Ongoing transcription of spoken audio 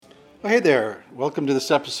Well, hey there. Welcome to this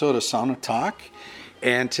episode of Sauna Talk.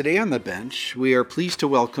 And today on the bench, we are pleased to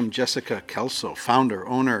welcome Jessica Kelso, founder,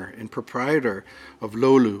 owner, and proprietor of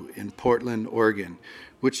Lolu in Portland, Oregon,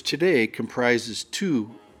 which today comprises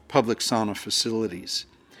two public sauna facilities.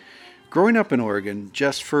 Growing up in Oregon,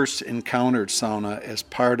 Jess first encountered sauna as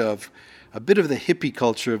part of a bit of the hippie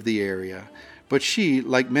culture of the area, but she,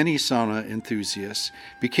 like many sauna enthusiasts,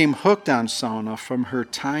 became hooked on sauna from her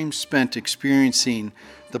time spent experiencing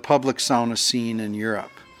the public sauna scene in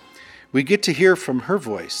Europe. We get to hear from her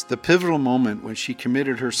voice the pivotal moment when she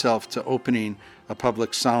committed herself to opening a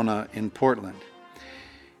public sauna in Portland.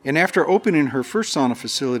 And after opening her first sauna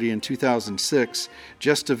facility in 2006,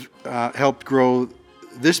 Jess helped grow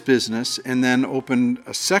this business and then opened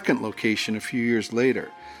a second location a few years later.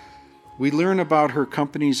 We learn about her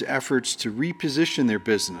company's efforts to reposition their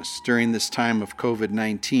business during this time of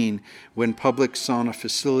COVID-19 when public sauna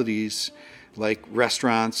facilities like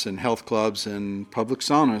restaurants and health clubs and public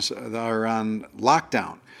saunas are on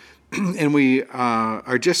lockdown. And we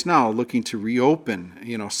are just now looking to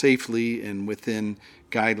reopen, safely and within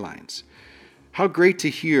guidelines. How great to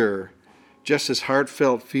hear Jess's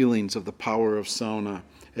heartfelt feelings of the power of sauna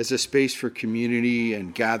as a space for community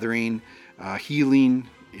and gathering, healing,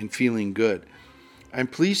 and feeling good. I'm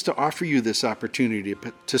pleased to offer you this opportunity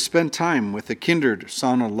to spend time with a kindred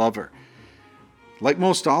sauna lover. Like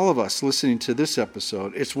most all of us listening to this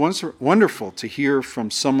episode, it's wonderful to hear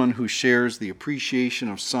from someone who shares the appreciation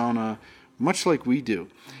of sauna much like we do,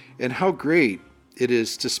 and how great it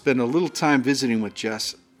is to spend a little time visiting with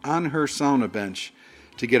Jess on her sauna bench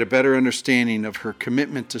to get a better understanding of her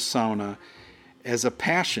commitment to sauna as a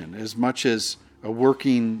passion as much as a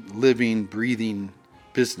working, living, breathing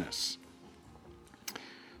business.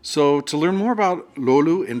 So to learn more about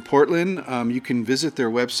Lolu in Portland, you can visit their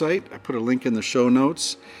website. I put a link in the show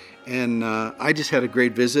notes. And I just had a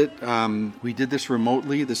great visit. We did this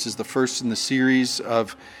remotely. This is the first in the series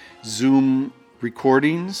of Zoom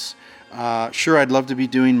recordings. Sure, I'd love to be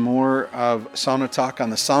doing more of Sauna Talk on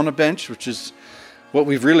the sauna bench, which is what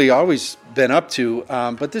we've really always been up to.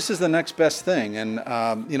 But this is the next best thing. And,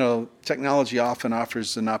 technology often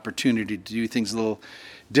offers an opportunity to do things a little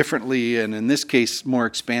differently, and in this case, more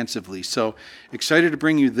expansively. So excited to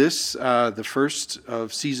bring you this, the first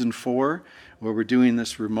of season 4, where we're doing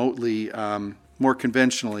this remotely, more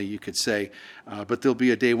conventionally, you could say. But there'll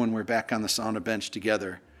be a day when we're back on the sauna bench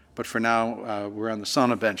together. But for now, we're on the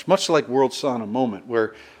sauna bench, much like World Sauna Moment.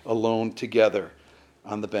 We're alone together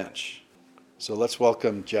on the bench. So let's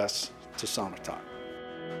welcome Jess to Sauna Talk.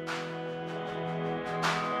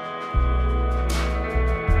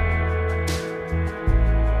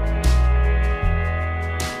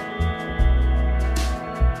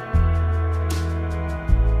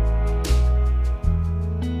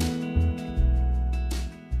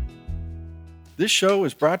 This show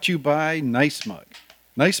is brought to you by Nice Mug.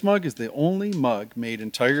 Nice Mug is the only mug made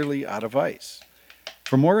entirely out of ice.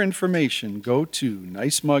 For more information, go to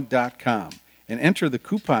nicemug.com and enter the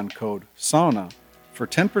coupon code SAUNA for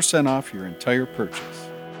 10% off your entire purchase.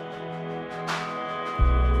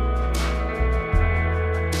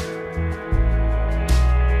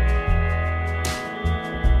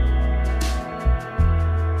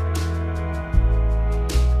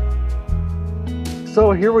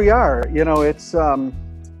 So here we are. It's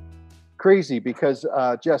crazy because,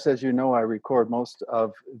 Jess, as you know, I record most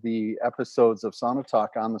of the episodes of Sauna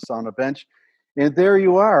Talk on the sauna bench. And there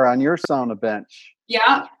you are on your sauna bench.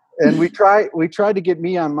 Yeah. And we tried to get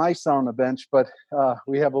me on my sauna bench, but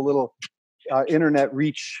we have a little internet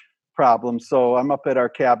reach problem. So I'm up at our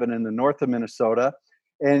cabin in the north of Minnesota.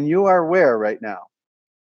 And you are where right now?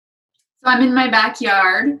 So I'm in my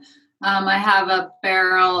backyard. I have a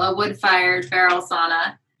wood-fired barrel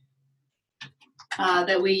sauna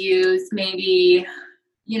that we use maybe,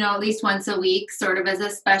 at least once a week, sort of as a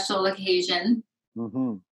special occasion.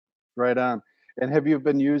 Mm-hmm. Right on. And have you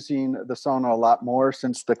been using the sauna a lot more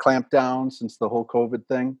since the clampdown, since the whole COVID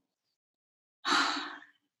thing?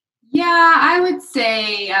 Yeah, I would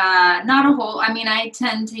say not a whole. I mean, I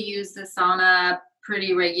tend to use the sauna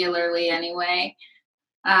pretty regularly anyway.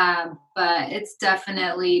 But it's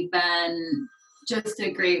definitely been just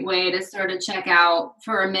a great way to sort of check out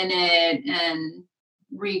for a minute and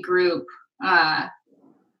regroup.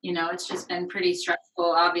 It's just been pretty stressful,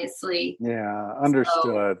 obviously. Yeah,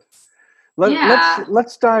 understood.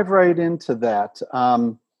 Let's dive right into that.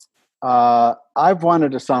 I've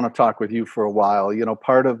wanted a sauna talk with you for a while.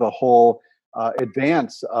 Part of the whole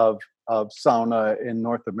advance of sauna in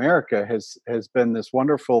North America has been this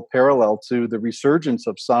wonderful parallel to the resurgence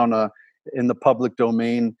of sauna in the public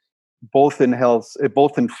domain both in health,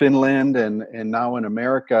 both in Finland and now in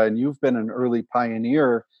America, and you've been an early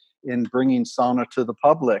pioneer in bringing sauna to the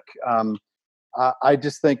public. I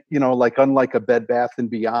just think, like unlike a Bed Bath and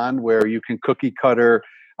Beyond, where you can cookie cutter,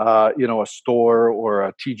 a store or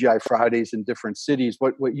a TGI Fridays in different cities,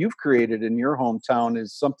 what you've created in your hometown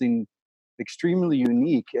is something extremely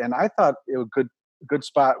unique. And I thought a good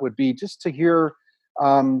spot would be just to hear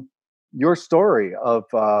your story of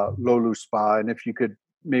Lolu Spa, and if you could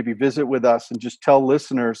maybe visit with us and just tell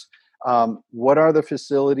listeners what are the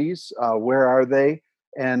facilities, where are they,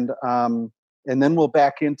 and then we'll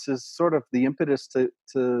back into sort of the impetus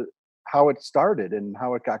to how it started and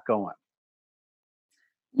how it got going.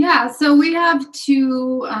 Yeah, so we have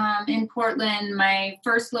two in Portland. My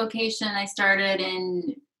first location I started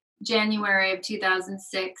in January of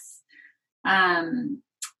 2006. And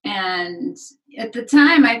at the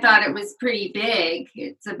time I thought it was pretty big.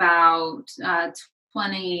 It's about it's about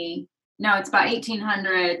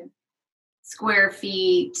 1,800 square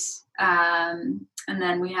feet. And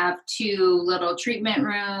then we have two little treatment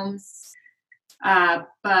rooms.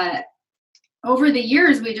 But over the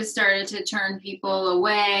years, we just started to turn people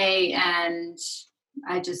away, and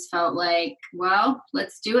I just felt like, well,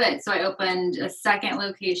 let's do it. So I opened a second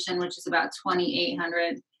location, which is about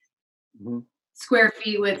 2,800 square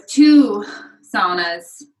feet with two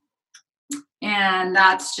saunas. And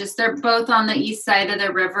they're both on the east side of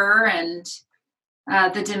the river, and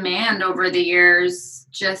the demand over the years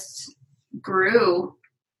just grew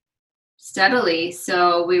steadily.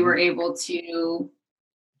 So we were able to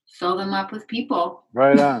fill them up with people.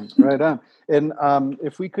 Right on, right on. And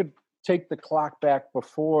if we could take the clock back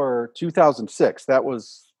before 2006, that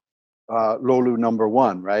was Lolu number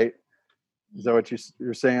one, right? Is that what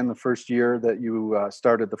you're saying? The first year that you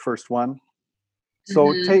started the first one?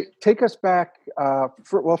 So take us back.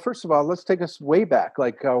 First of all, let's take us way back.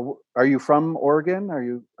 Like, are you from Oregon? Are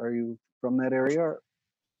you from that area?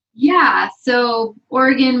 Yeah, so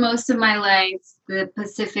Oregon most of my life, the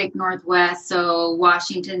Pacific Northwest, so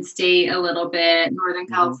Washington State a little bit, Northern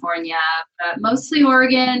California, but mostly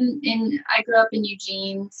Oregon. I grew up in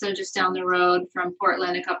Eugene, so just down the road from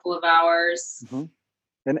Portland, a couple of hours.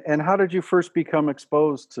 And how did you first become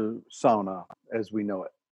exposed to sauna as we know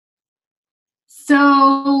it?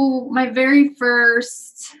 So my very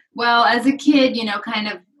first, as a kid, kind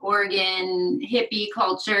of Oregon hippie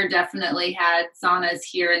culture definitely had saunas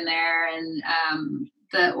here and there. And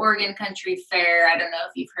the Oregon Country Fair, I don't know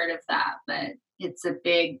if you've heard of that, but it's a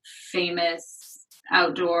big, famous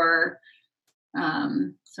outdoor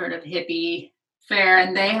sort of hippie fair.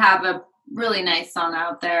 And they have a really nice sauna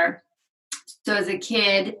out there. So as a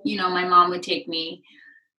kid, my mom would take me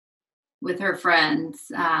with her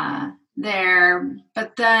friends there.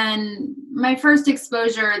 But then my first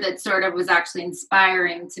exposure that sort of was actually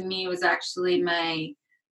inspiring to me was actually my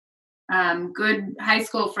good high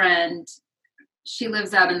school friend. She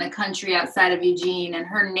lives out in the country outside of Eugene, and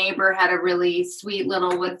her neighbor had a really sweet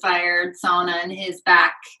little wood-fired sauna in his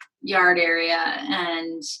backyard area.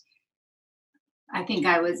 And I think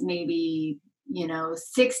I was maybe,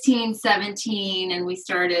 16, 17, and we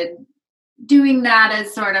started doing that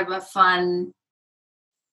as sort of a fun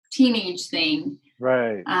teenage thing.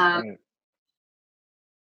 Right.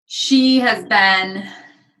 She has been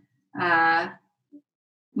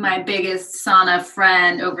my biggest sauna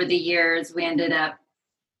friend over the years. We ended up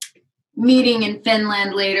meeting in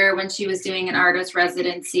Finland later when she was doing an artist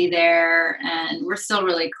residency there, and we're still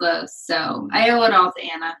really close. So I owe it all to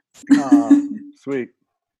Anna. Oh, sweet.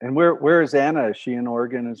 And where is Anna? Is she in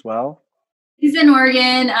Oregon as well? She's in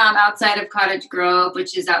Oregon, outside of Cottage Grove,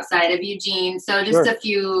 which is outside of Eugene. So just a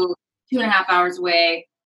few 2.5 hours away.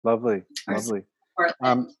 Lovely.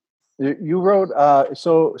 You wrote,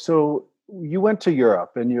 so you went to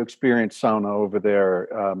Europe and you experienced sauna over there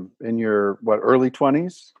in your, early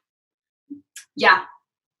 20s? Yeah.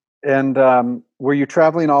 And were you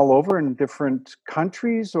traveling all over in different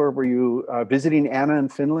countries, or were you visiting Anna in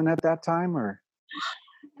Finland at that time, or?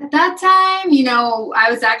 At that time, I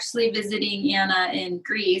was actually visiting Anna in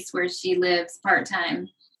Greece, where she lives part-time.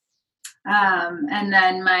 And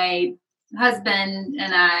then my husband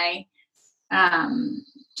and I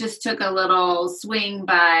just took a little swing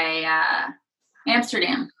by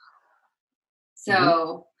Amsterdam.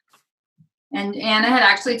 So, and Anna had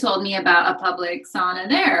actually told me about a public sauna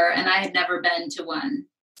there, and I had never been to one.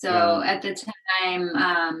 So at the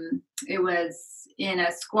time, it was in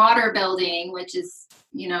a squatter building, which is,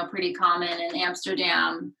 pretty common in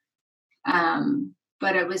Amsterdam.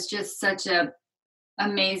 But it was just such a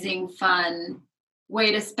amazing, fun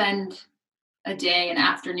way to spend a day and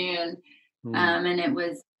afternoon. And it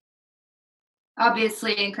was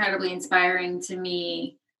obviously incredibly inspiring to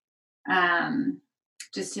me,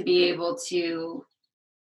 just to be able to,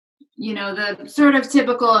 the sort of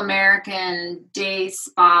typical American day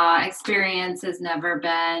spa experience has never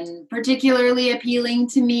been particularly appealing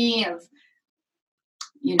to me, of,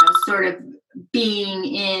 sort of being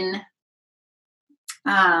in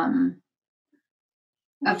um,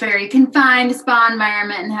 a very confined spa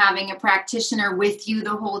environment and having a practitioner with you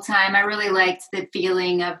the whole time. I really liked the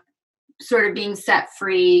feeling of sort of being set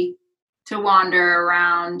free to wander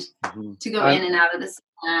around, to go in and out of the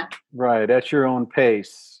sauna. Right, at your own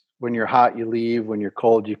pace. When you're hot, you leave. When you're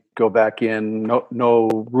cold, you go back in.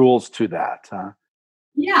 No rules to that, huh?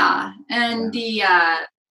 Yeah, and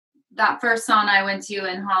that first sauna I went to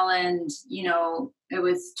in Holland, it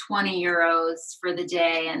was 20 euros for the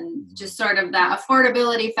day, and just sort of that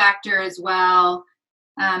affordability factor as well.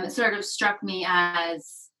 It sort of struck me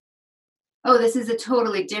as, oh, this is a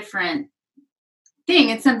totally different thing.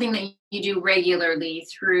 It's something that you do regularly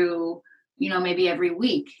through, maybe every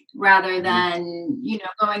week, rather than,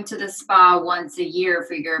 going to the spa once a year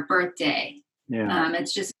for your birthday. Yeah.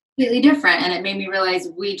 It's just completely different. And it made me realize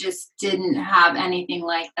we just didn't have anything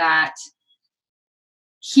like that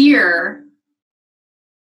here.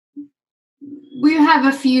 We have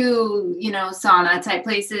a few, sauna type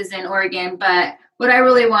places in Oregon, but what I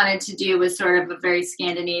really wanted to do was sort of a very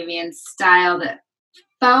Scandinavian style that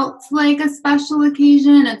felt like a special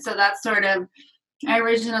occasion. And so that's sort of, I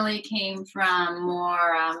originally came from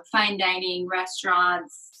more fine dining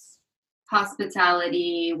restaurants,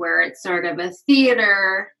 hospitality, where it's sort of a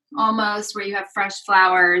theater almost, where you have fresh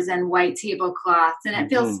flowers and white tablecloths, and it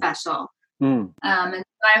feels special. And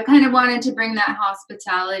so I kind of wanted to bring that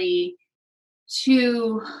hospitality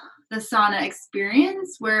to the sauna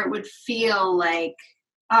experience, where it would feel like,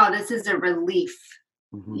 oh, this is a relief,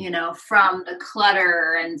 from the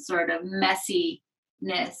clutter and sort of messiness.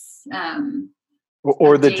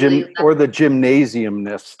 Or the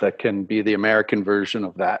gymnasiumness that can be the American version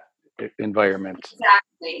of that environment.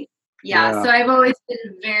 Exactly. Yeah. So I've always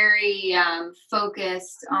been very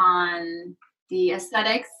focused on the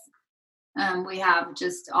aesthetics. We have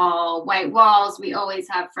just all white walls. We always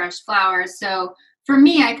have fresh flowers. So for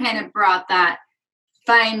me, I kind of brought that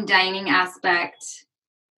fine dining aspect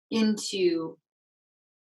into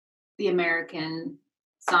the American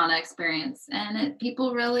sauna experience, and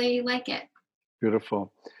people really like it.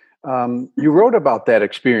 Beautiful. You wrote about that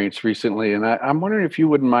experience recently, and I'm wondering if you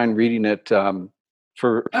wouldn't mind reading it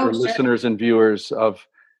for listeners and viewers of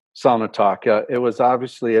Sauna Talk. It was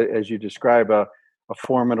obviously, as you describe, a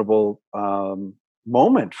formidable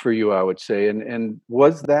moment for you, I would say. And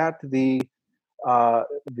was that the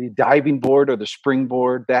diving board or the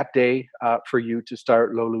springboard that day for you to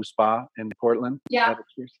start Lolu Spa in Portland? Yeah, it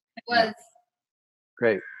was. Yeah.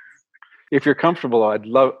 Great. If you're comfortable, I'd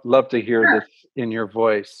love to hear this in your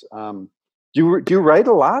voice. Do you write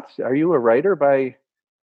a lot? Are you a writer by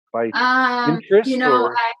interest?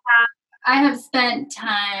 I have spent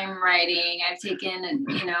time writing. I've taken,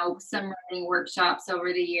 some writing workshops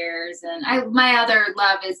over the years, and my other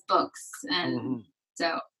love is books, and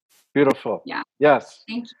so beautiful. Yeah. Yes.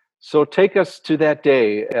 Thank you. So take us to that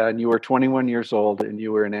day, and you were 21 years old, and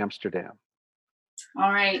you were in Amsterdam.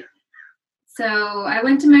 All right. So I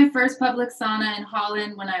went to my first public sauna in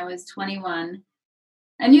Holland when I was 21.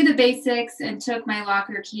 I knew the basics and took my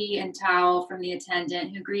locker key and towel from the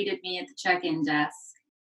attendant who greeted me at the check-in desk.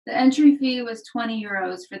 The entry fee was 20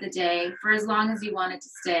 euros for the day, for as long as you wanted to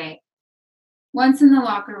stay. Once in the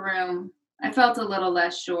locker room, I felt a little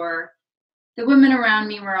less sure. The women around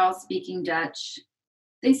me were all speaking Dutch.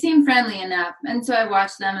 They seemed friendly enough, and so I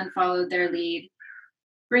watched them and followed their lead.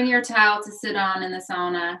 Bring your towel to sit on in the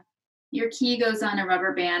sauna. Your key goes on a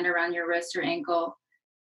rubber band around your wrist or ankle.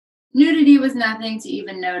 Nudity was nothing to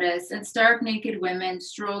even notice, and stark naked women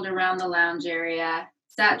strolled around the lounge area,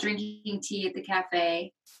 sat drinking tea at the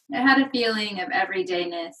cafe. It had a feeling of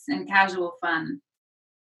everydayness and casual fun.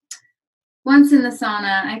 Once in the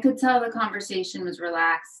sauna, I could tell the conversation was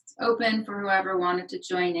relaxed, open for whoever wanted to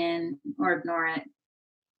join in or ignore it.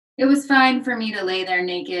 It was fine for me to lay there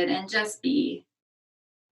naked and just be.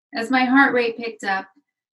 As my heart rate picked up,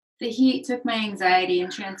 the heat took my anxiety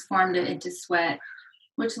and transformed it into sweat,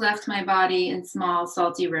 which left my body in small,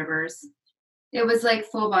 salty rivers. It was like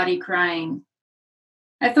full body crying.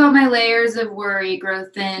 I felt my layers of worry grow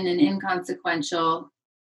thin and inconsequential.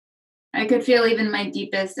 I could feel even my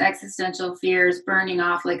deepest existential fears burning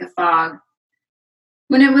off like a fog.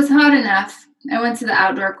 When it was hot enough, I went to the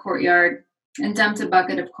outdoor courtyard and dumped a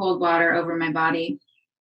bucket of cold water over my body.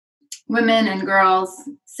 Women and girls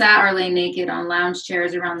sat or lay naked on lounge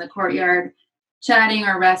chairs around the courtyard, chatting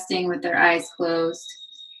or resting with their eyes closed.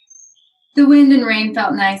 The wind and rain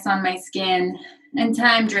felt nice on my skin, and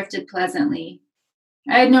time drifted pleasantly.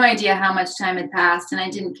 I had no idea how much time had passed, and I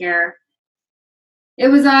didn't care. It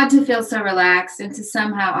was odd to feel so relaxed and to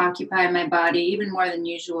somehow occupy my body even more than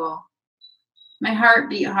usual. My heart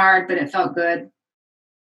beat hard, but it felt good.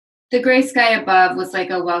 The gray sky above was like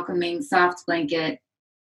a welcoming, soft blanket,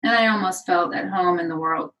 and I almost felt at home in the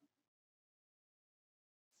world.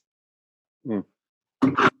 Mm.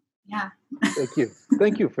 Yeah.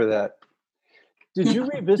 Thank you for that. Did you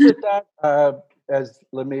revisit that as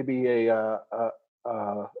maybe a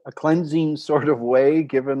cleansing sort of way,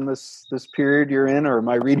 given this period you're in, or am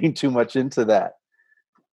I reading too much into that?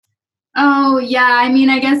 Oh, yeah. I mean,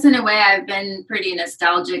 I guess in a way I've been pretty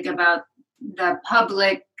nostalgic about the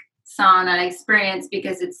public sauna experience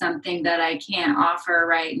because it's something that I can't offer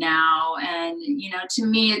right now. And, to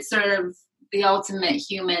me, it's sort of the ultimate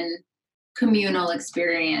human communal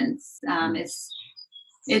experience.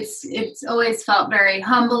 It's always felt very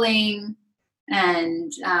humbling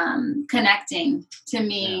and connecting to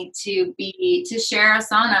me to share a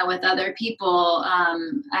sauna with other people.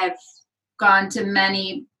 I've gone to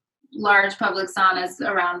many large public saunas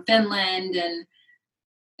around Finland, and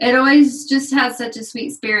it always just has such a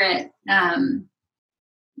sweet spirit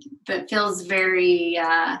that feels very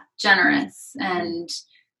generous. And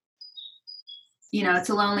it's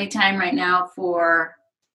a lonely time right now for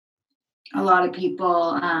a lot of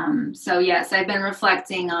people. So yes, I've been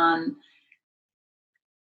reflecting on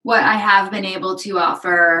what I have been able to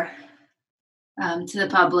offer to the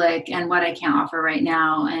public and what I can't offer right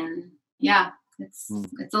now. And yeah, it's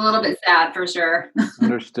a little bit sad for sure.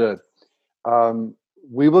 Understood.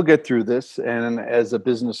 We will get through this. And as a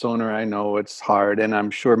business owner, I know it's hard. And I'm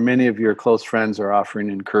sure many of your close friends are offering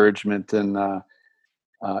encouragement and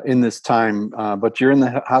in this time. But you're in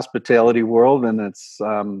the hospitality world, and it's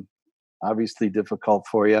obviously difficult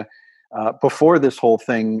for you. Before this whole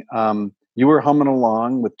thing, you were humming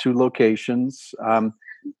along with 2 locations,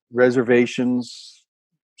 reservations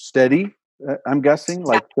steady. I'm guessing,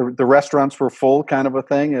 like the restaurants were full, kind of a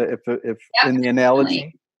thing. If in the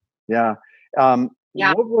analogy, yeah.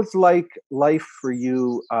 What was like life for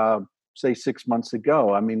you, say 6 months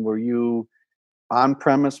ago? I mean, were you on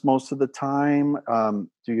premise most of the time?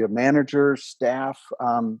 Do you have managers, staff?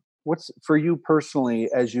 What's for you personally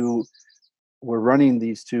as you were running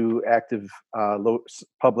these 2 active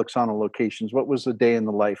public sauna locations? What was a day in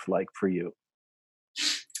the life like for you?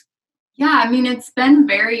 Yeah, I mean, it's been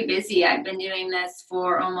very busy. I've been doing this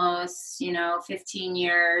for almost, 15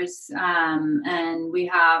 years. And we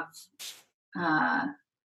have,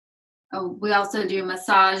 we also do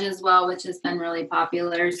massage as well, which has been really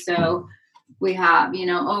popular. So we have,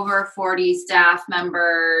 over 40 staff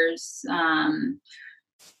members.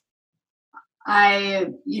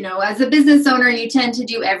 As a business owner, you tend to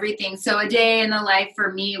do everything. So a day in the life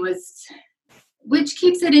for me which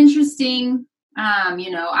keeps it interesting.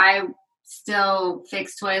 I still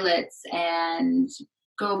fix toilets and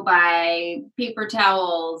go buy paper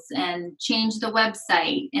towels and change the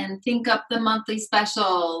website and think up the monthly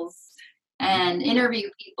specials and interview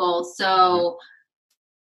people. So,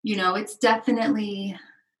 it's definitely,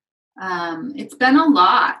 it's been a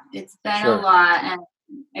lot. It's been a lot, and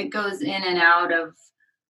it goes in and out of,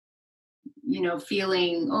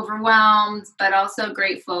 feeling overwhelmed, but also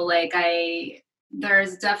grateful.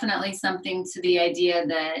 There's definitely something to the idea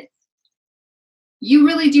that you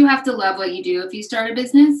really do have to love what you do if you start a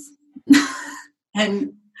business.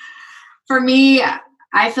 And for me,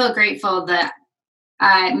 I feel grateful that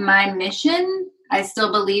my mission, I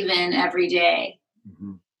still believe in every day.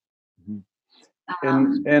 Mm-hmm.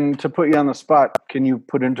 Mm-hmm. And to put you on the spot, can you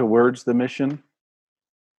put into words the mission?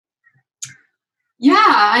 Yeah,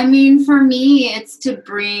 I mean, for me, it's to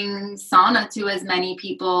bring sauna to as many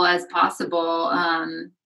people as possible,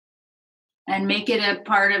 and make it a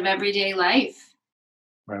part of everyday life.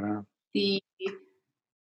 Right on. The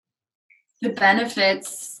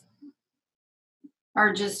benefits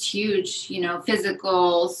are just huge,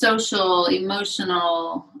 physical, social,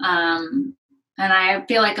 emotional. And I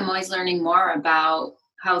feel like I'm always learning more about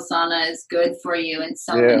how sauna is good for you in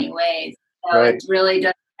so many ways. So It really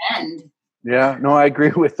doesn't end. Yeah, no, I agree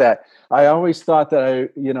with that. I always thought that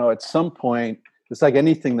at some point, it's like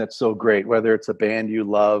anything that's so great, whether it's a band you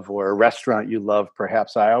love or a restaurant you love,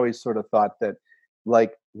 perhaps. I always sort of thought that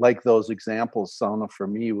like those examples, sauna for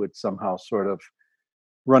me would somehow sort of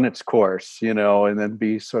run its course, and then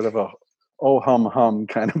be sort of a hum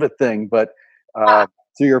kind of a thing. But to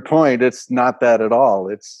your point, it's not that at all.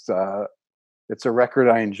 It's a record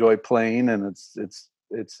I enjoy playing, and it's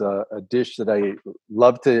it's a dish that I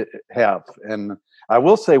love to have. And I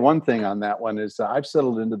will say one thing on that one is I've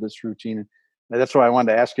settled into this routine. And that's why I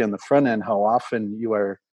wanted to ask you on the front end how often you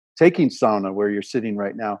are taking sauna where you're sitting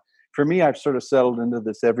right now. For me, I've sort of settled into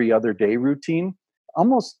this every other day routine,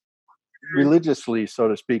 almost religiously, so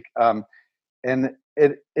to speak. And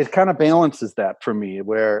it kind of balances that for me,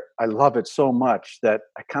 where I love it so much that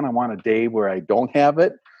I kind of want a day where I don't have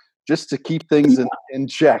it, just to keep things in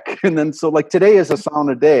check. And then so like today is a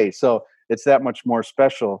sauna day, so it's that much more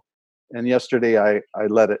special. And yesterday I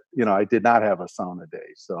let it, I did not have a sauna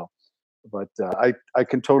day. So, but I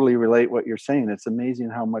can totally relate what you're saying. It's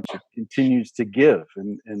amazing how much it continues to give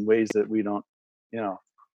in ways that we don't,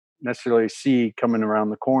 necessarily see coming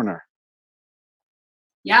around the corner.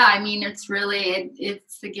 Yeah, I mean, it's really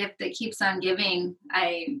it's the gift that keeps on giving.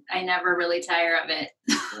 I never really tire of it.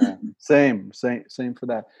 Yeah, same for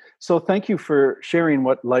that. So thank you for sharing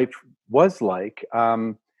what life was like.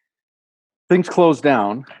 Things closed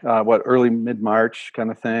down, early mid-March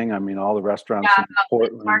kind of thing. I mean, all the restaurants Yeah, in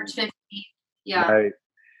Portland. March 15th. Yeah.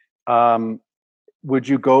 Right. Would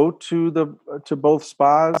you go to both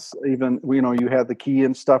spas? Even you had the key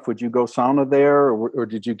and stuff. Would you go sauna there, or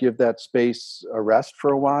did you give that space a rest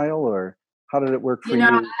for a while, or how did it work for you?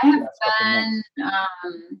 I have been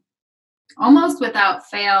almost without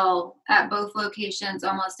fail at both locations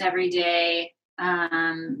almost every day.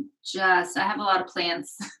 Just I have a lot of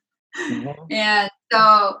plants, and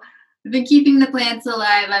so I've been keeping the plants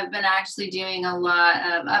alive. I've been actually doing a lot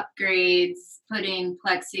of upgrades, putting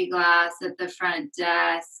plexiglass at the front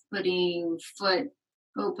desk, putting foot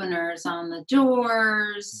openers on the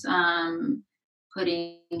doors,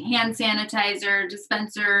 putting hand sanitizer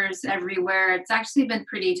dispensers everywhere. It's actually been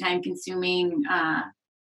pretty time consuming.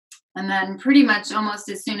 And then pretty much almost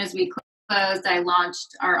as soon as we closed, I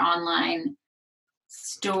launched our online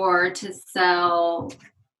store to sell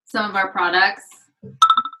some of our products,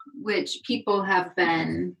 which people have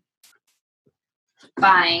been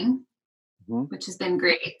buying, which has been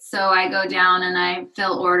great. So I go down and I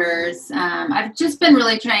fill orders. I've just been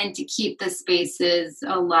really trying to keep the spaces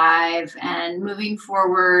alive and moving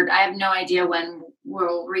forward. I have no idea when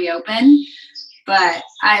we'll reopen, but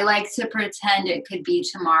I like to pretend it could be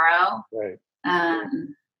tomorrow. Right.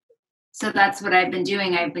 So that's what I've been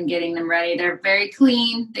doing. I've been getting them ready. They're very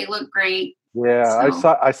clean. They look great. Yeah,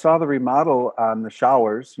 So. I saw the remodel on the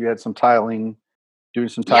showers. You had some tiling, doing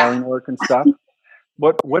some tiling work and stuff.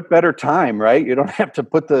 What better time, right? You don't have to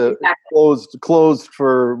put the closed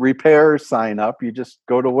for repair sign up. You just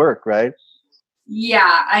go to work, right?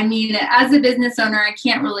 Yeah, I mean, as a business owner, I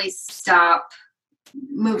can't really stop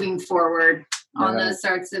moving forward on those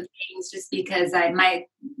sorts of things, just because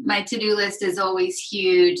my to-do list is always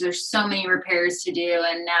huge. There's so many repairs to do,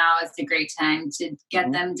 and now is a great time to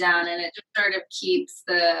get them done, and it just sort of keeps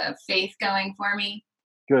the faith going for me.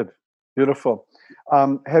 Good. Beautiful.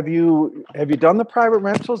 Have you done the private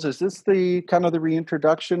rentals? Is this the kind of the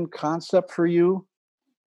reintroduction concept for you?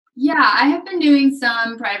 Yeah, I have been doing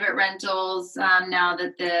some private rentals now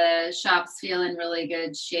that the shop's feel in really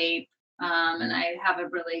good shape. And I have a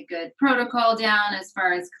really good protocol down as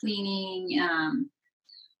far as cleaning.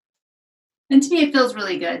 And to me, it feels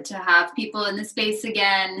really good to have people in the space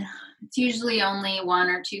again. It's usually only one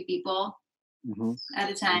or two people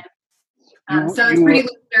at a time. So it's pretty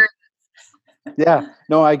luxurious. Yeah,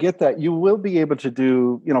 no, I get that. You will be able to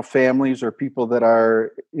do, families or people that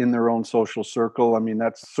are in their own social circle. I mean,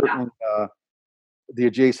 that's certainly the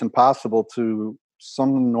adjacent possible to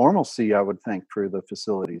some normalcy, I would think, for the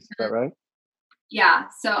facilities. Is that right? Yeah,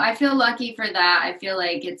 so I feel lucky for that. I feel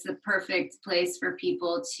like it's the perfect place for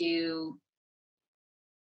people to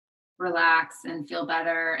relax and feel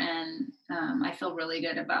better. And I feel really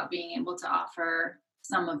good about being able to offer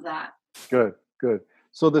some of that. Good.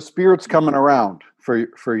 So the spirit's coming around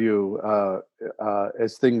for you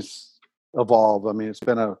as things evolve. I mean, it's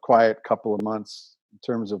been a quiet couple of months in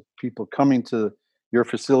terms of people coming to your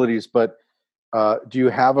facilities, but do you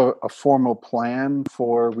have a formal plan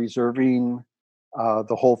for reserving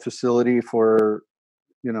the whole facility for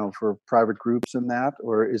private groups and that,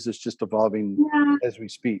 or is this just evolving as we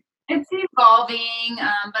speak? It's evolving,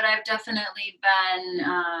 but I've definitely been,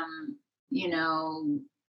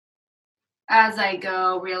 as I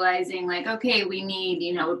go, realizing like, okay, we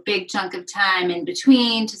need, a big chunk of time in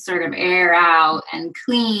between to sort of air out and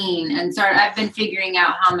clean. And so I've been figuring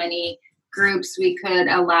out how many groups we could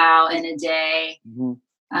allow in a day.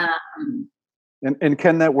 And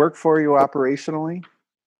can that work for you operationally?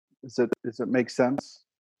 Does it make sense?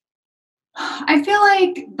 I feel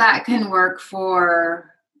like that can work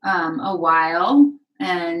for a while,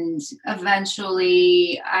 and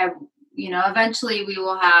eventually eventually we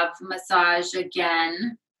will have massage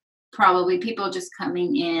again, probably people just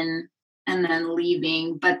coming in and then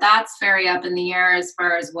leaving, but that's very up in the air as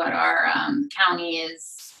far as what our county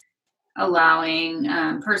is allowing.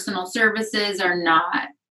 Personal services are not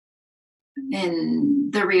in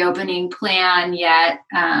the reopening plan yet.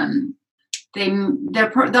 They'll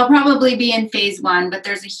probably be in phase 1, but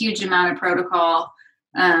there's a huge amount of protocol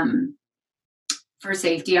for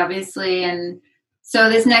safety, obviously. And so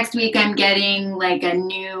this next week, I'm getting like a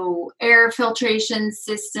new air filtration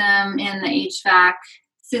system in the HVAC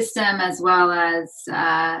system, as well as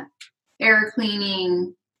air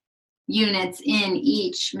cleaning units in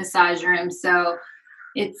each massage room. So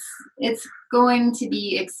it's going to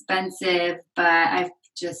be expensive, but I've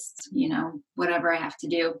just, whatever I have to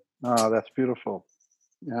do. Oh, that's beautiful.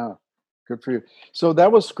 Yeah. Good for you. So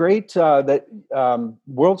that was great. That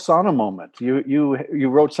World Sauna moment. You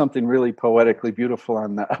wrote something really poetically beautiful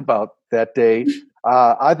on that, about that day.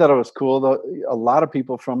 I thought it was cool. Though a lot of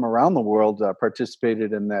people from around the world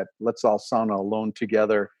participated in that. Let's all sauna alone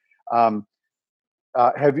together. Have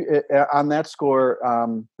you on that score?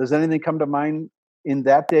 Does anything come to mind in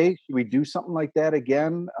that day? Should we do something like that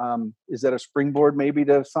again? Is that a springboard maybe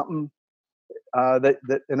to something that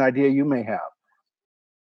an idea you may have?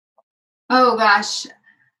 Oh gosh.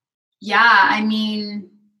 Yeah. I mean,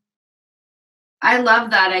 I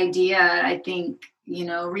love that idea. I think,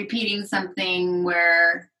 repeating something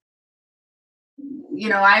where,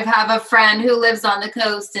 I have a friend who lives on the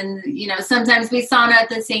coast, and, sometimes we sauna at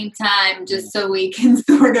the same time just so we can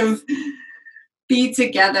sort of be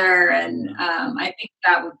together. And I think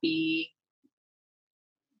that would be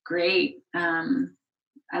great.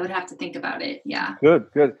 I would have to think about it. Yeah. Good.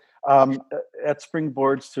 That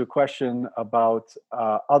springboards to a question about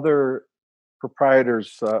other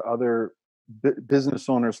proprietors, other business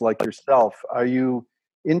owners like yourself. Are you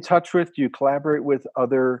in touch with? Do you collaborate with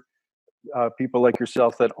other people like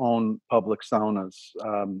yourself that own public saunas,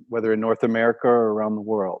 whether in North America or around the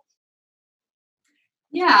world?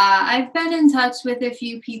 Yeah, I've been in touch with a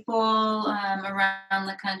few people around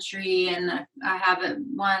the country, and I have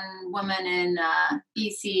one woman in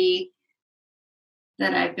BC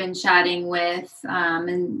that I've been chatting with,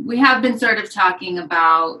 and we have been sort of talking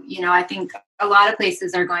about, I think a lot of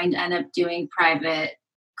places are going to end up doing private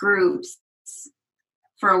groups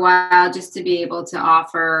for a while just to be able to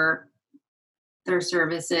offer their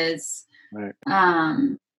services. Right.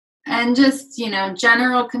 And just,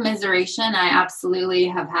 general commiseration. I absolutely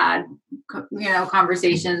have had,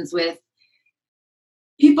 conversations with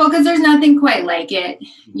people, because there's nothing quite like it,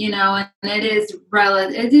 and it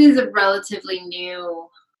is a relatively new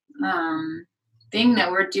thing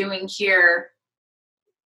that we're doing here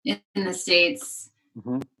in the States.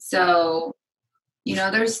 Mm-hmm. So,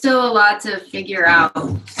 there's still a lot to figure out.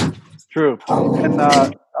 True. And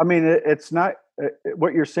I mean, it's not,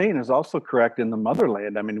 what you're saying is also correct in the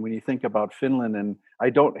motherland. I mean, when you think about Finland, and I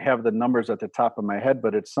don't have the numbers at the top of my head,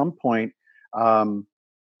 but at some point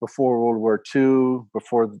before World War II,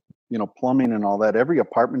 before, plumbing and all that, every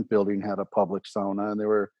apartment building had a public sauna, and there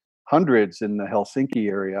were hundreds in the Helsinki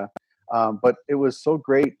area. But it was so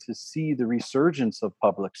great to see the resurgence of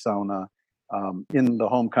public sauna in the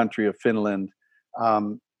home country of Finland.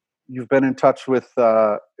 You've been in touch with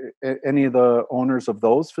any of the owners of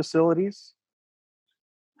those facilities?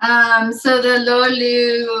 So the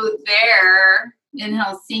Lolu there in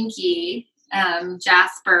Helsinki,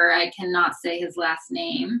 Jasper, I cannot say his last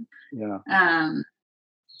name. Yeah.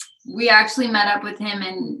 We actually met up with him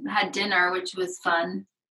and had dinner, which was fun.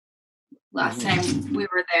 Last time we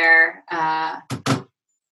were there.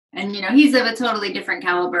 And, he's of a totally different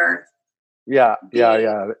caliber. Yeah.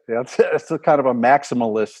 That's a kind of a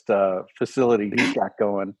maximalist facility he's got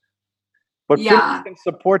going. But yeah, can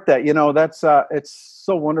support that. That's it's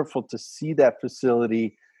so wonderful to see that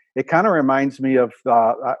facility. It kind of reminds me of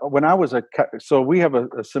when I was so we have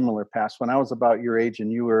a similar past. When I was about your age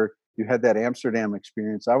and you had that Amsterdam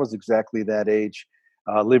experience, I was exactly that age,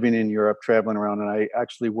 living in Europe, traveling around, and I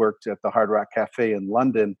actually worked at the Hard Rock Cafe in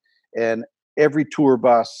London. And every tour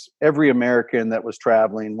bus, every American that was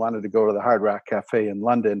traveling wanted to go to the Hard Rock Cafe in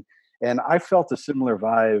London. And I felt a similar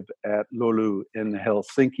vibe at Lolu in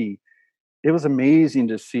Helsinki. It was amazing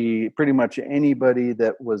to see pretty much anybody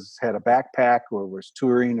that had a backpack or was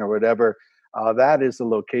touring or whatever. That is a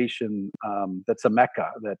location that's a mecca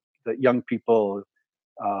that young people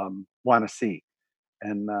want to see.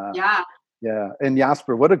 And yeah. And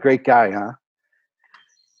Jasper, what a great guy, huh?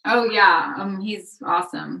 Oh yeah, he's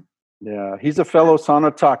awesome. Yeah, he's a fellow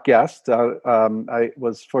Sauna Talk guest. I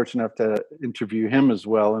was fortunate enough to interview him as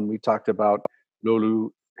well, and we talked about Lolu,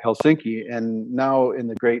 Helsinki, and now in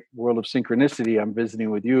the great world of synchronicity, I'm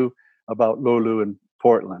visiting with you about Lolu in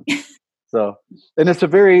Portland. So, and it's a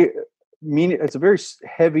very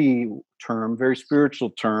heavy term, very spiritual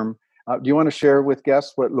term. Do you want to share with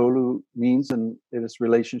guests what Lolu means and its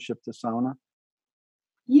relationship to sauna?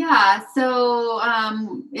 Yeah, so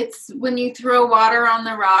it's when you throw water on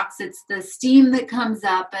the rocks, it's the steam that comes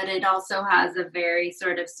up, but it also has a very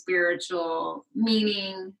sort of spiritual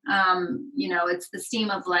meaning. It's the steam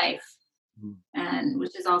of life, and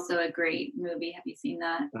which is also a great movie. Have you seen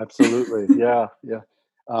that? Absolutely, yeah.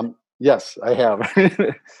 Yes, I have.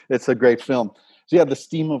 It's a great film. So yeah, the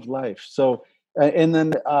steam of life. So, and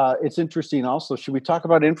then it's interesting also. Should we talk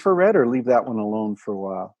about infrared or leave that one alone for a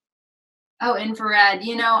while? Oh, infrared.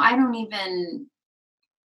 I don't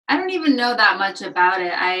even know that much about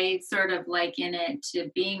it. I sort of liken it to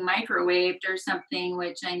being microwaved or something,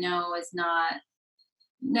 which I know is not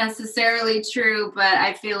necessarily true, but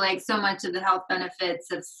I feel like so much of the health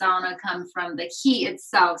benefits of sauna come from the heat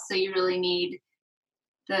itself. So you really need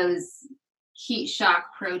those heat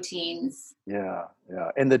shock proteins. Yeah,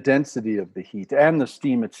 and the density of the heat and the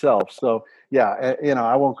steam itself. So yeah,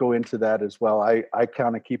 I won't go into that as well. I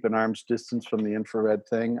kind of keep an arm's distance from the infrared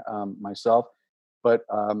thing myself. But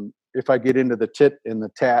if I get into the tit and the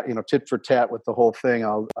tat, tit for tat with the whole thing,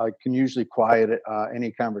 I can usually quiet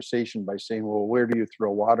any conversation by saying, "Well, where do you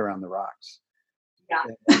throw water on the rocks?" Yeah.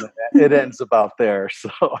 And it ends about there.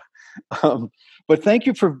 So, but thank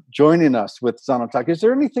you for joining us with Sauna Talk. Is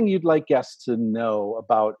there anything you'd like guests to know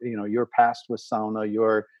about, your past with sauna,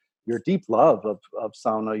 your deep love of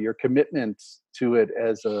sauna, your commitment to it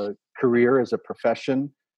as a career, as a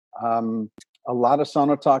profession? A lot of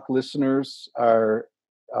Sauna Talk listeners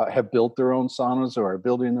have built their own saunas or are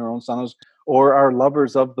building their own saunas, or are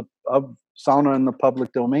lovers of sauna in the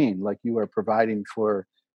public domain, like you are providing for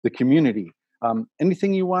the community.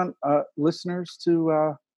 Anything you want listeners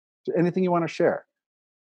to anything you want to share?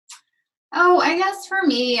 Oh, I guess for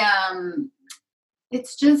me,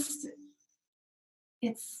 it's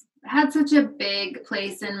had such a big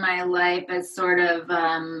place in my life as sort of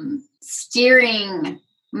steering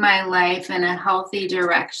my life in a healthy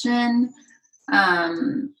direction.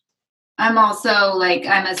 I'm also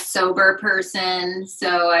I'm a sober person,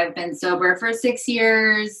 so I've been sober for 6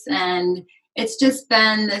 years, and it's just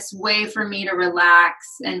been this way for me to relax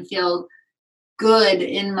and feel good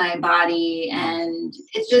in my body, and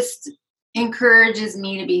it just encourages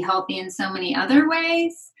me to be healthy in so many other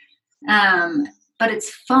ways. But it's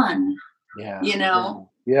fun. Yeah.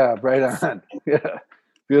 Yeah, right on. Yeah.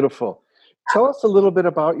 Beautiful. Tell us a little bit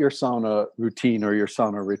about your sauna routine or your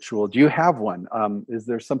sauna ritual. Do you have one? Is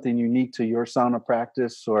there something unique to your sauna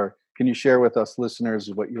practice, or can you share with us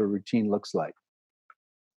listeners what your routine looks like?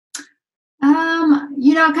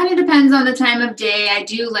 It kind of depends on the time of day. I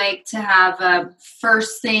do like to have a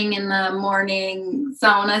first thing in the morning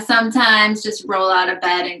sauna sometimes, just roll out of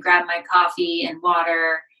bed and grab my coffee and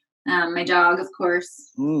water. My dog, of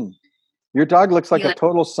course. Your dog looks like a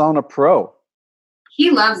total sauna pro. He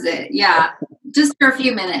loves it. Yeah. Just for a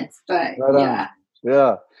few minutes, but right yeah.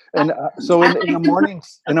 Yeah. And so in a morning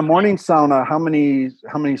sauna, how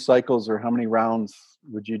many cycles or how many rounds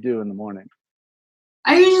would you do in the morning?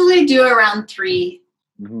 I usually do around 3.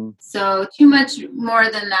 Mm-hmm. So too much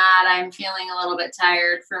more than that, I'm feeling a little bit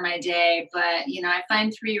tired for my day. But, I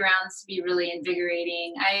find 3 rounds to be really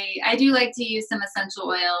invigorating. I do like to use some essential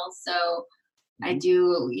oils. So I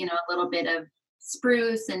do, a little bit of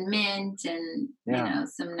spruce and mint and,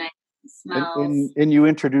 some nice smells. And you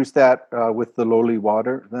introduced that with the Lolu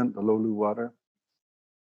water, then the Lolu water?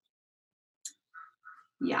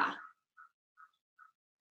 Yeah.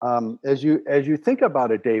 As you think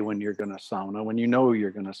about a day when you're going to sauna, when you know you're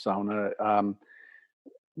going to sauna,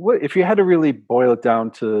 what if you had to really boil it down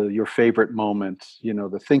to your favorite moment?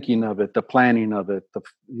 The thinking of it, the planning of it,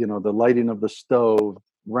 the lighting of the stove,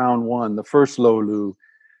 round 1, the first Lolu,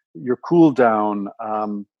 your cool down,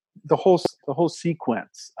 the whole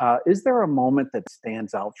sequence. Is there a moment that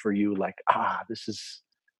stands out for you, like this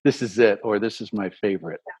is it, or this is my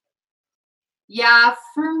favorite? Yeah,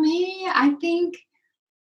 for me, I think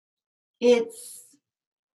it's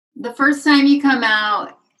the first time you come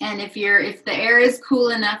out, and if the air is cool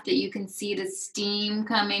enough that you can see the steam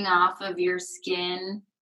coming off of your skin,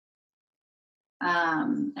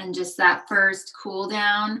 and just that first cool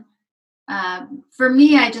down. For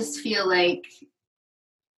me, I just feel like,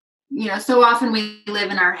 so often we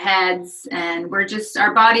live in our heads, and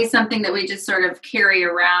our body's something that we just sort of carry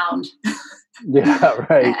around. Yeah,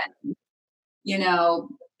 right. And,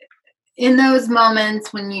 in those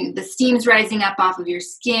moments when the steam's rising up off of your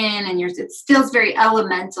skin and it feels very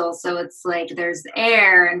elemental. So it's like there's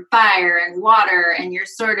air and fire and water, and you're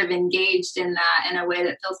sort of engaged in that in a way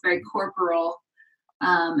that feels very corporal.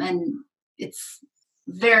 And it's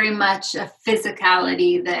very much a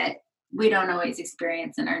physicality that we don't always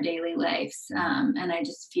experience in our daily lives. And I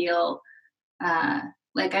just feel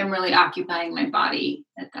like I'm really occupying my body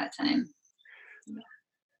at that time.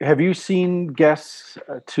 Have you seen guests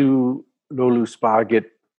to Lolu Spa get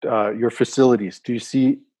your facilities? Do you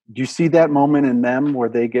see that moment in them where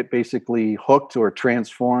they get basically hooked or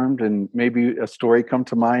transformed, and maybe a story come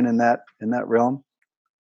to mind in that realm?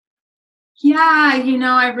 Yeah,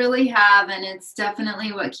 I really have, and it's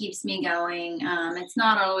definitely what keeps me going. It's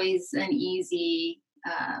not always an easy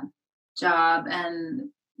job, and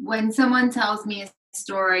when someone tells me a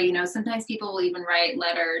story, sometimes people will even write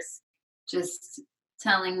letters just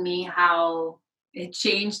telling me how it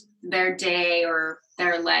changed their day or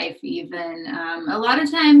their life even. A lot of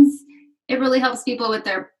times it really helps people with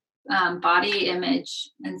their body image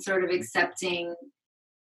and sort of accepting,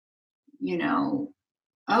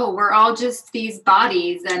 oh, we're all just these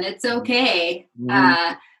bodies and it's okay.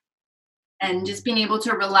 Mm-hmm. And just being able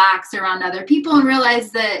to relax around other people and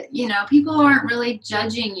realize that, people aren't really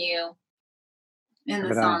judging you in the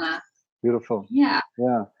sauna. Beautiful. Yeah.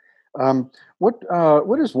 Yeah.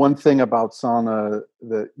 What is one thing about sauna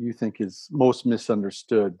that you think is most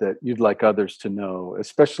misunderstood that you'd like others to know,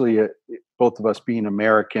 especially both of us being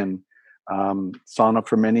American? Sauna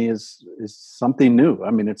for many is something new.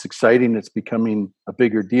 I mean, it's exciting. It's becoming a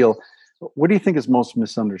bigger deal. What do you think is most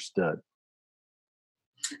misunderstood?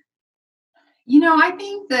 I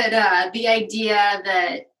think that the idea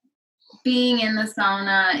that being in the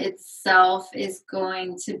sauna itself is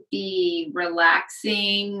going to be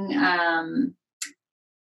relaxing.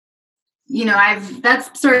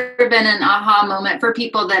 That's sort of been an aha moment for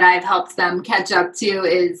people that I've helped them catch up to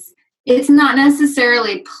is it's not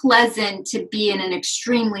necessarily pleasant to be in an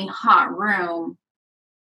extremely hot room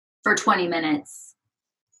for 20 minutes.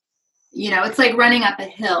 It's like running up a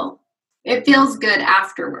hill. It feels good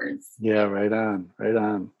afterwards. Yeah, right on.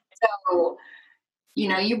 So,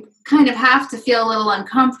 you kind of have to feel a little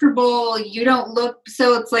uncomfortable. You don't look,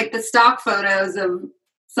 so it's like the stock photos of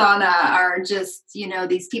sauna are just,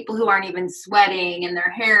 these people who aren't even sweating and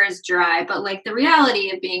their hair is dry. But like the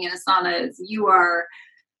reality of being in a sauna is you are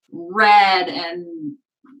red and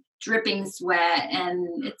dripping sweat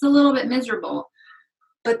and it's a little bit miserable.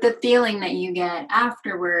 But the feeling that you get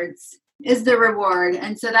afterwards is the reward.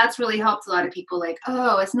 And so that's really helped a lot of people like,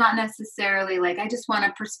 oh, it's not necessarily like I just want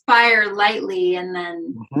to perspire lightly and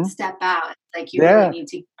then step out. Like you really need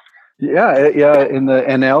to. Yeah. In the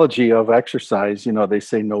analogy of exercise, they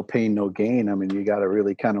say no pain, no gain. I mean, you got to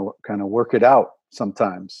really kind of work it out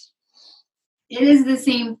sometimes. It is the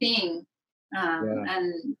same thing.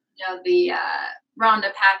 And, the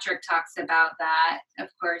Rhonda Patrick talks about that. Of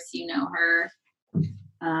course, her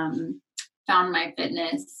Found My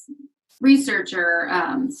Fitness researcher,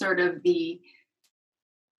 sort of the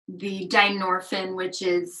dynorphin, which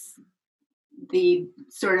is the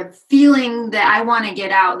sort of feeling that I want to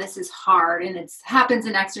get out. This is hard, and it happens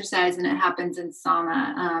in exercise and it happens in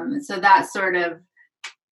sauna. So that sort of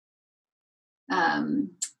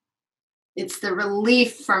it's the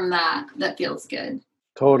relief from that feels good.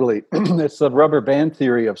 Totally. It's the rubber band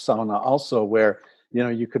theory of sauna also, where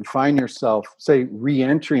you can find yourself, say,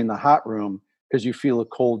 re-entering the hot room because you feel a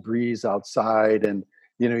cold breeze outside, and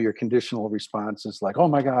your conditional response is like, oh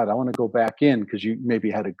my God, I want to go back in, because you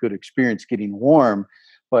maybe had a good experience getting warm.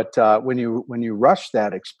 But when you rush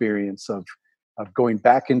that experience of going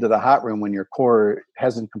back into the hot room when your core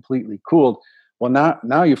hasn't completely cooled, well,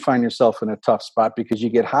 now you find yourself in a tough spot because you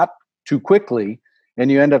get hot too quickly and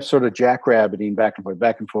you end up sort of jackrabbiting back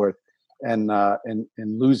and forth and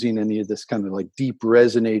losing any of this kind of like deep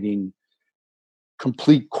resonating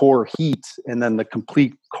complete core heat and then the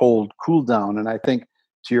complete cold cool down. And I think,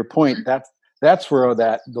 to your point, that's where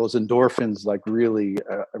those endorphins like really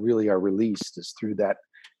are released, is through that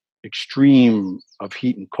extreme of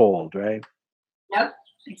heat and cold, right? Yep,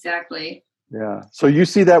 exactly. Yeah. So you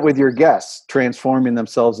see that with your guests transforming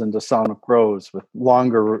themselves into sauna pros with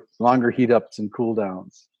longer heat ups and cool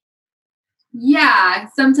downs. Yeah.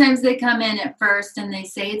 Sometimes they come in at first and they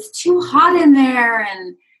say it's too hot in there,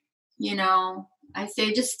 and I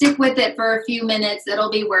say just stick with it for a few minutes.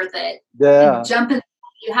 It'll be worth it. Yeah.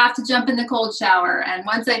 You have to jump in the cold shower, and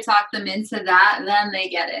once I talk them into that, then they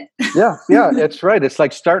get it. Yeah, that's right. It's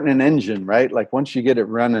like starting an engine, right? Like once you get it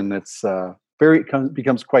running, it's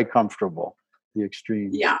becomes quite comfortable. The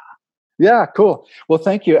extreme. Yeah. Yeah, cool. Well,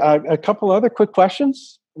 thank you. A couple other quick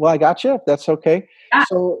questions. Well, I got you. That's okay. Yeah.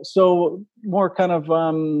 So more kind of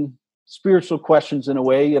spiritual questions in a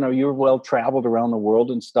way. You know, you're well traveled around the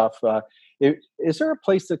world and stuff. Is there a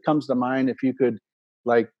place that comes to mind if you could,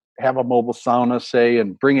 like, have a mobile sauna, say,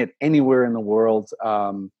 and bring it anywhere in the world,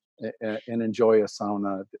 and enjoy a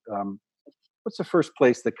sauna? What's the first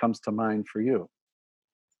place that comes to mind for you?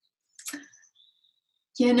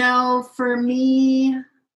 For me,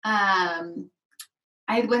 I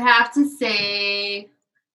would have to say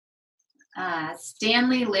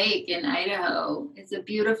Stanley Lake in Idaho. It's a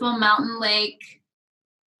beautiful mountain lake.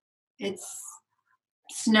 It's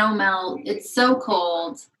snow melt. It's so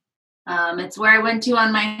cold. It's where I went to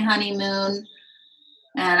on my honeymoon.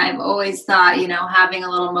 And I've always thought, having a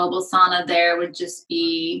little mobile sauna there would just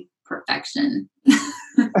be perfection.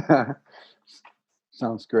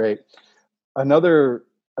 Sounds great. Another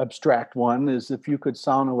abstract one is if you could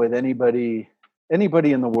sauna with anybody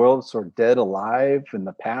in the world, sort of dead, alive, in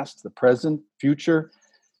the past, the present, future.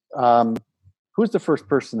 Who's the first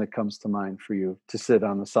person that comes to mind for you to sit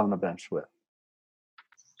on the sauna bench with?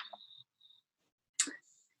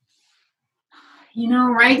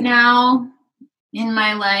 Right now in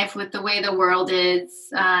my life, with the way the world is,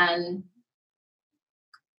 I'm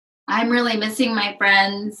really missing my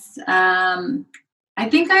friends. I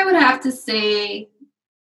think I would have to say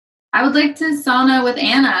I would like to sauna with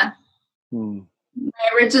Anna, my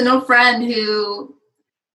original friend who,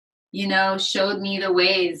 showed me the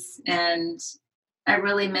ways, and I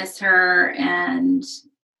really miss her, and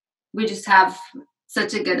we just have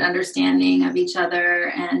such a good understanding of each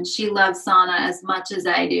other, and she loves sauna as much as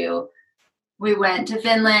I do. We went to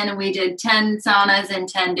Finland and we did 10 saunas in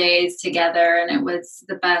 10 days together, and it was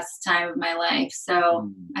the best time of my life. So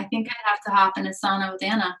I think I'd have to hop in a sauna with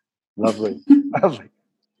Anna. Lovely. Lovely.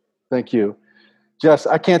 Thank you. Jess,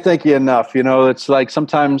 I can't thank you enough. It's like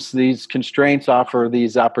sometimes these constraints offer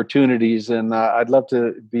these opportunities, and I'd love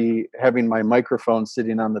to be having my microphone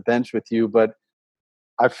sitting on the bench with you, but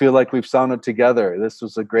I feel like we've sauned together. This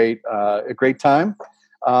was a great time.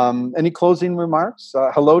 Any closing remarks?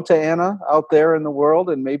 Hello to Anna out there in the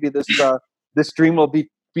world, and maybe this dream will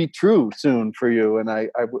be true soon for you. And I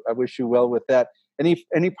wish you well with that.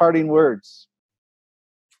 Any parting words?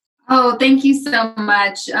 Oh, thank you so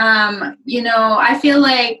much. I feel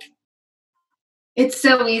like it's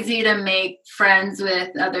so easy to make friends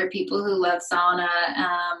with other people who love sauna.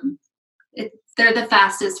 They're the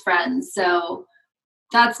fastest friends. So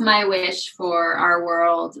that's my wish for our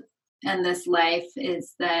world and this life,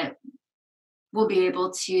 is that we'll be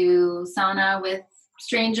able to sauna with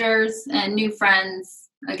strangers and new friends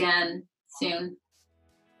again soon.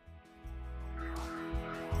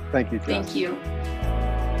 Thank you, Jess. Thank you.